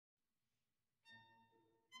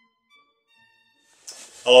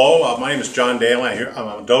Hello, my name is John Danley.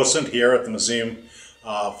 I'm a docent here at the Museum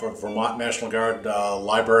for Vermont National Guard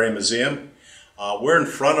Library and Museum. We're in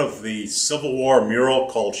front of the Civil War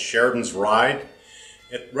mural called Sheridan's Ride.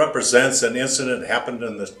 It represents an incident that happened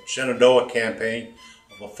in the Shenandoah campaign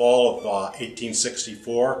of the fall of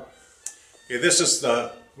 1864. Okay, this is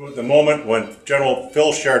the moment when General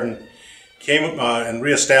Phil Sheridan came and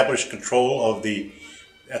reestablished control of the,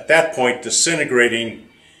 at that point, disintegrating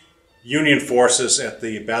Union forces at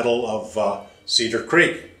the Battle of Cedar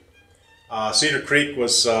Creek. Cedar Creek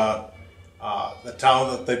was the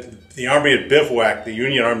town that the Army had bivouacked, the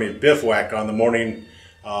Union Army had bivouacked on the morning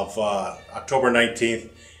of October 19th.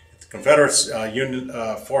 The Confederate Union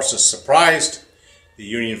forces surprised the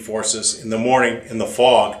Union forces in the morning in the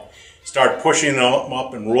fog, started pushing them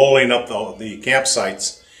up and rolling up the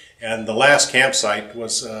campsites. And the last campsite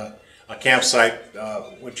was a campsite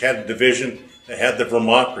which had a division that had the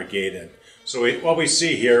Vermont Brigade in. So what we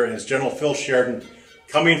see here is General Phil Sheridan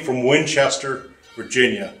coming from Winchester,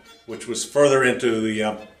 Virginia, which was further into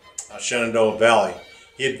the Shenandoah Valley.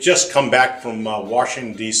 He had just come back from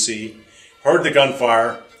Washington, D.C., heard the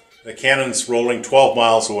gunfire, the cannons rolling 12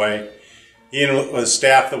 miles away. He and his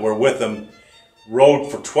staff that were with him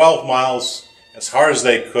rode for 12 miles as hard as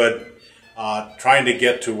they could, trying to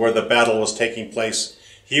get to where the battle was taking place.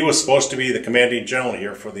 He was supposed to be the commanding general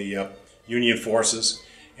here for the Union forces,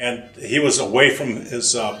 and he was away from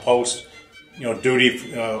his post,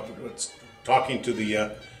 duty, talking to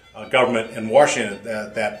the government in Washington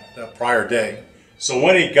that prior day. So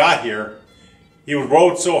when he got here, he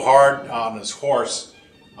rode so hard on his horse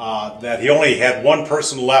that he only had one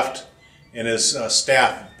person left in his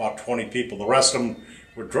staff, about 20 people. The rest of them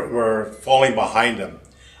were falling behind him.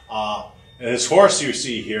 And his horse you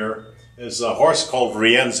see here is a horse called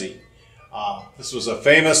Rienzi. This was a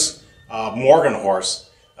famous Morgan horse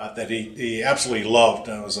that he absolutely loved,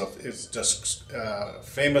 and it's just a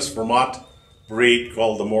famous Vermont breed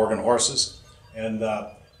called the Morgan horses. And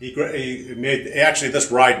actually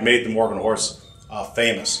this ride made the Morgan horse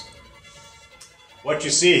famous. What you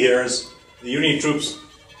see here is the Union troops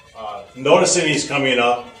noticing he's coming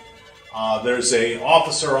up. There's an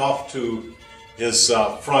officer off to his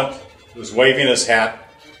front who's waving his hat,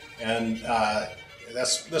 and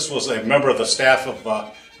this was a member of the staff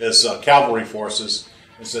of his cavalry forces,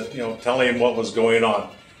 telling him what was going on.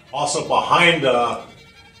 Also behind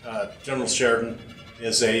General Sheridan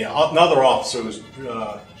is another officer who's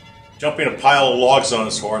jumping a pile of logs on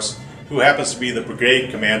his horse, who happens to be the brigade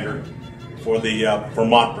commander for the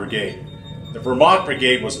Vermont Brigade. The Vermont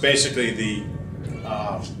Brigade was basically the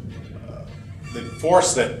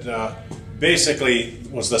force that basically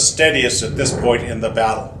was the steadiest at this point in the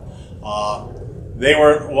battle. They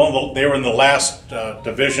were in the last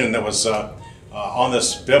division that was on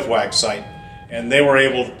this bivouac site, and they were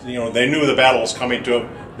able to, they knew the battle was coming to them.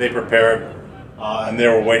 They prepared, and they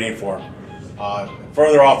were waiting for it.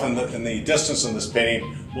 Further off in the distance in this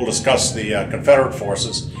painting, we'll discuss the Confederate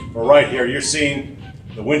forces. But right here, you're seeing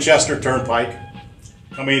the Winchester Turnpike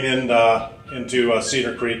coming in into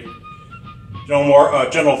Cedar Creek.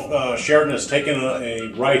 General Sheridan has taken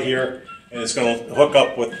a right here, and is going to hook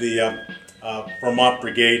up with the Vermont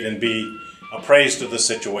Brigade and be appraised of the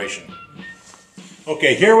situation.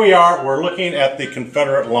 Okay, here we are. We're looking at the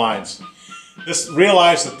Confederate lines.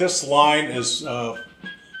 Realize that this line is,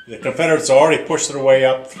 the Confederates already pushed their way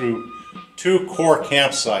up through two core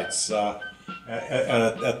campsites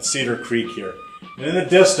at Cedar Creek here. And in the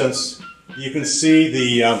distance, you can see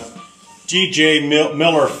the G.J.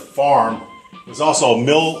 Miller farm. There's also a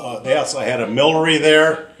mill. They also had a millery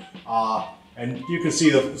there. And you can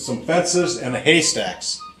see some fences and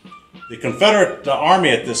haystacks. The Confederate Army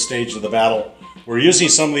at this stage of the battle were using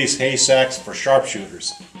some of these haystacks for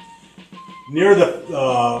sharpshooters. Near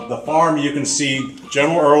the farm you can see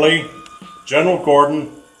General Early, General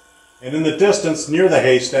Gordon, and in the distance near the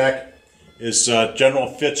haystack is General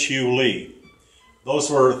Fitzhugh Lee. Those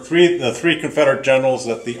were the three Confederate generals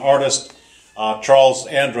that the artist Charles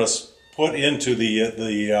Andrus put into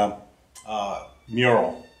the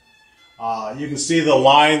mural. You can see the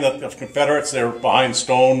line of Confederates. They were behind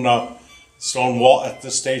stone wall at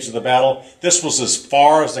this stage of the battle. This was as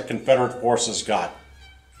far as the Confederate forces got.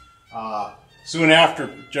 Soon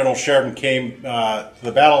after General Sheridan came to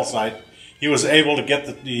the battle site, he was able to get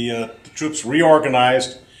the troops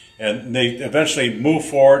reorganized, and they eventually moved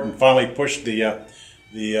forward and finally pushed the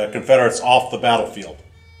Confederates off the battlefield.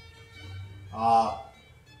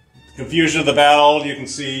 Confusion of the battle, you can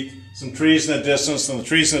see some trees in the distance, and the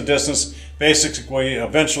trees in the distance basically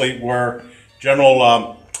eventually were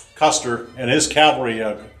General Custer and his cavalry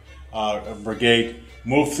brigade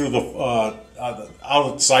move through out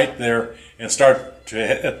of sight there and start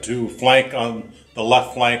to flank on the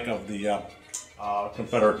left flank of the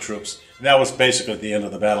Confederate troops. And that was basically the end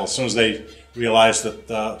of the battle. As soon as they realized that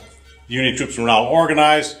the Union troops were now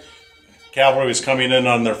organized, cavalry was coming in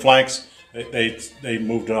on their flanks, they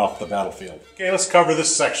moved off the battlefield. Okay, let's cover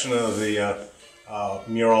this section of the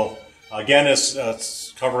mural. Again,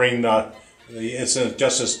 it's covering the incident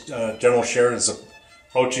just as General Sheridan is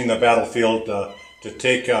approaching the battlefield to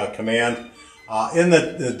take command. In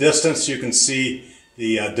the distance, you can see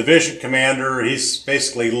the division commander. He's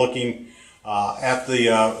basically looking at the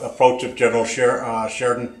approach of General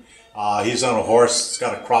Sheridan. He's on a horse. He's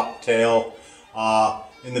got a cropped tail.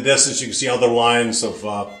 In the distance, you can see other lines of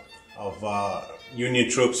Union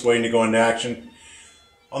troops waiting to go into action.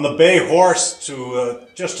 On the bay horse,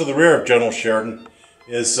 just to the rear of General Sheridan,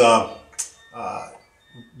 is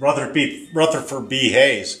Rutherford B.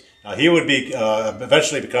 Hayes. Now, he would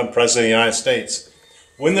eventually become President of the United States.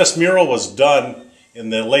 When this mural was done in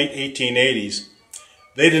the late 1880s,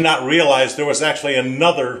 they did not realize there was actually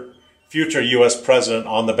another future U.S. president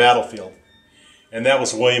on the battlefield, and that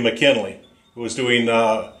was William McKinley, who was doing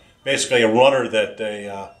basically a runner that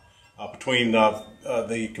day between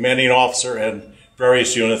the commanding officer and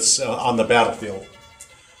various units on the battlefield.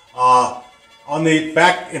 On the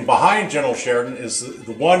back and behind General Sheridan is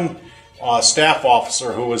the one staff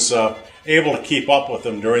officer who was able to keep up with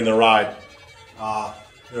him during the ride.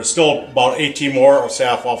 There's still about 18 more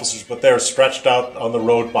staff officers, but they're stretched out on the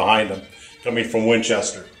road behind him, coming from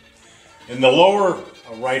Winchester. In the lower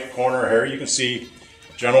right corner here, you can see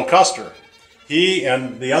General Custer. He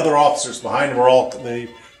and the other officers behind him are all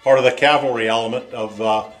part of the cavalry element of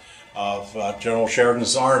General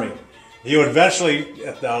Sheridan's army. He would eventually,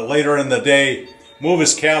 later in the day, move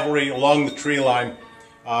his cavalry along the tree line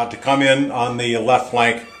to come in on the left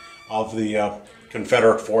flank of the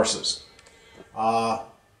Confederate forces.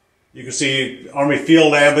 You can see Army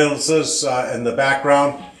field ambulances in the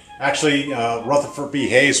background. Actually, Rutherford B.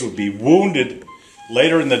 Hayes would be wounded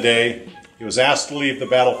later in the day. He was asked to leave the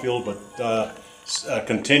battlefield, but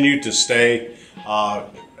continued to stay,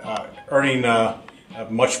 earning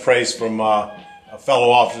much praise from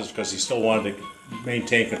fellow officers because he still wanted to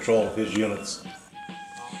maintain control of his units.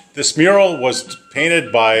 This mural was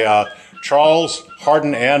painted by Charles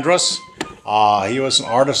Hardin Andrus. He was an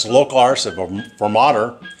artist, a local artist, a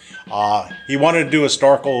Vermonter. He wanted to do a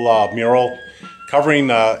historical mural covering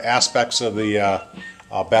aspects of the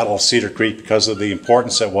Battle of Cedar Creek because of the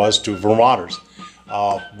importance it was to Vermonters.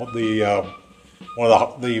 One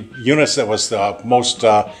of the units that was most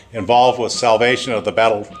involved with salvation of the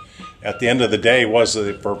battle at the end of the day was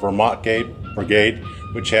the Vermont Brigade,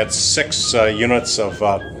 which had 6 units of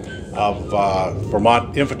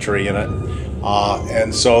Vermont infantry in it.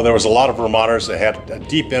 And so there was a lot of Vermonters that had a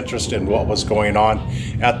deep interest in what was going on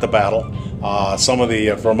at the battle. Some of the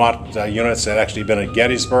Vermont units had actually been at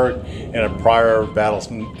Gettysburg and at prior battles,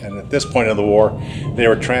 and at this point in the war, they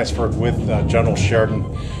were transferred with General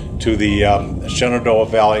Sheridan to the Shenandoah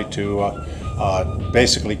Valley to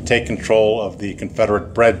basically take control of the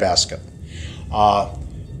Confederate breadbasket.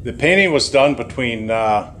 The painting was done between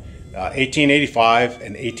 1885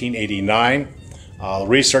 and 1889. The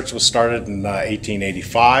research was started in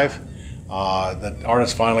 1885. The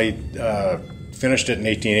artist finally finished it in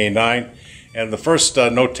 1889. And the first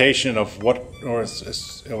notation of what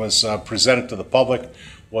was presented to the public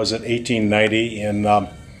was in 1890 in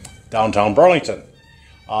downtown Burlington.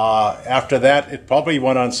 After that, it probably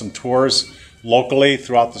went on some tours locally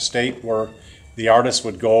throughout the state where the artist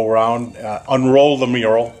would go around, unroll the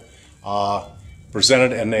mural,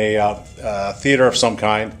 present it in a theater of some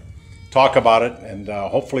kind, talk about it, and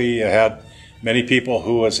hopefully you had many people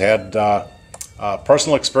who has had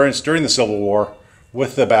personal experience during the Civil War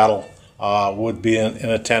with the battle would be in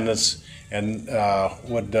attendance and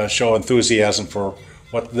would show enthusiasm for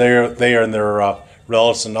what they and their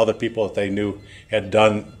relatives and other people that they knew had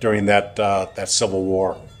done during that Civil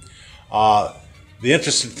War. The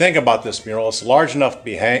interesting thing about this mural is large enough to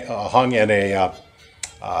be hung in a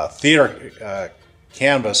theater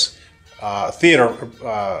canvas,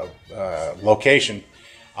 location,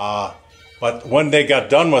 but when they got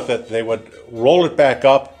done with it, they would roll it back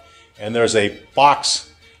up, and there's a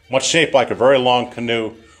box much shaped like a very long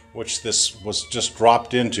canoe, which this was just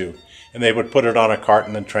dropped into, and they would put it on a cart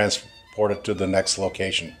and then transport it to the next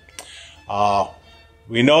location.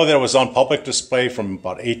 We know that it was on public display from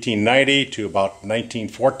about 1890 to about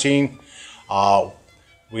 1914.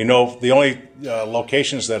 We know the only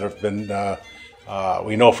locations that have been,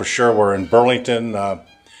 we know for sure were in Burlington,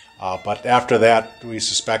 but after that we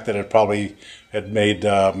suspect that it probably had made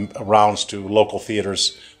rounds to local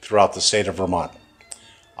theaters throughout the state of Vermont.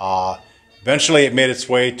 Eventually it made its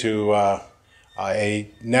way to a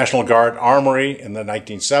National Guard armory in the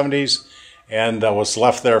 1970s and was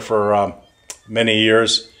left there for many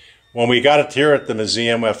years. When we got it here at the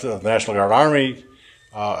museum, after the National Guard Army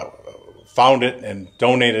found it and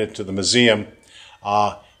donated it to the museum,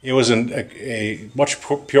 it was in a much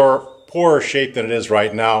poorer shape than it is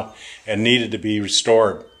right now and needed to be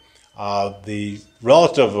restored. The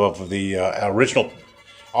relative of the original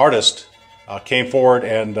artist came forward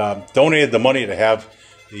and donated the money to have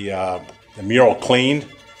the mural cleaned,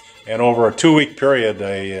 and over a 2-week period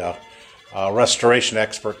a restoration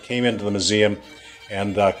expert came into the museum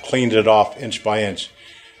and cleaned it off inch by inch.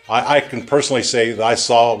 I can personally say that I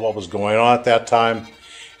saw what was going on at that time,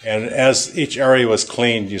 and as each area was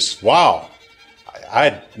cleaned, you just, wow,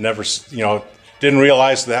 I'd never, didn't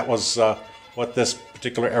realize that was what this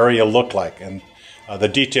particular area looked like, and the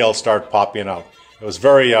details started popping out. It was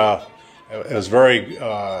very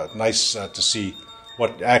nice to see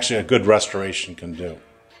what actually a good restoration can do.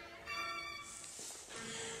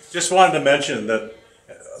 Just wanted to mention that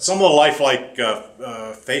some of the lifelike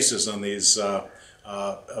faces on these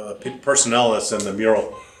personnel that's in the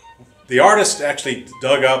mural, the artist actually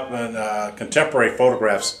dug up contemporary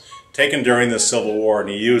photographs taken during the Civil War, and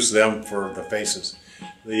he used them for the faces.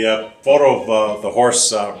 The photo of the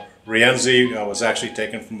horse Rienzi was actually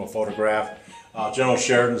taken from a photograph. General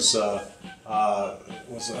Sheridan's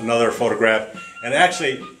was another photograph, and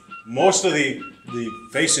actually most of the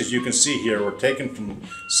faces you can see here were taken from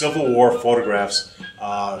Civil War photographs.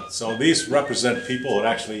 So these represent people that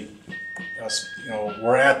actually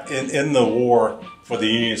were in the war for the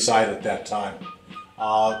Union side at that time.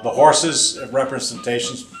 The horses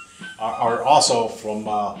representations are also from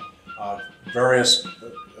various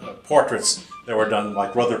portraits that were done,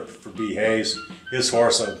 like Rutherford B. Hayes. His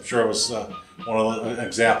horse, I'm sure, was one of an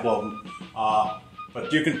example of them.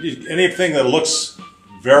 But you can, anything that looks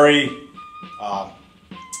very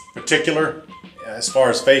particular as far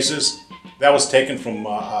as faces, that was taken from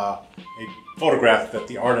a photograph that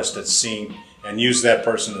the artist had seen and used that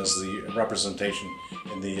person as the representation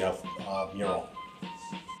in the mural.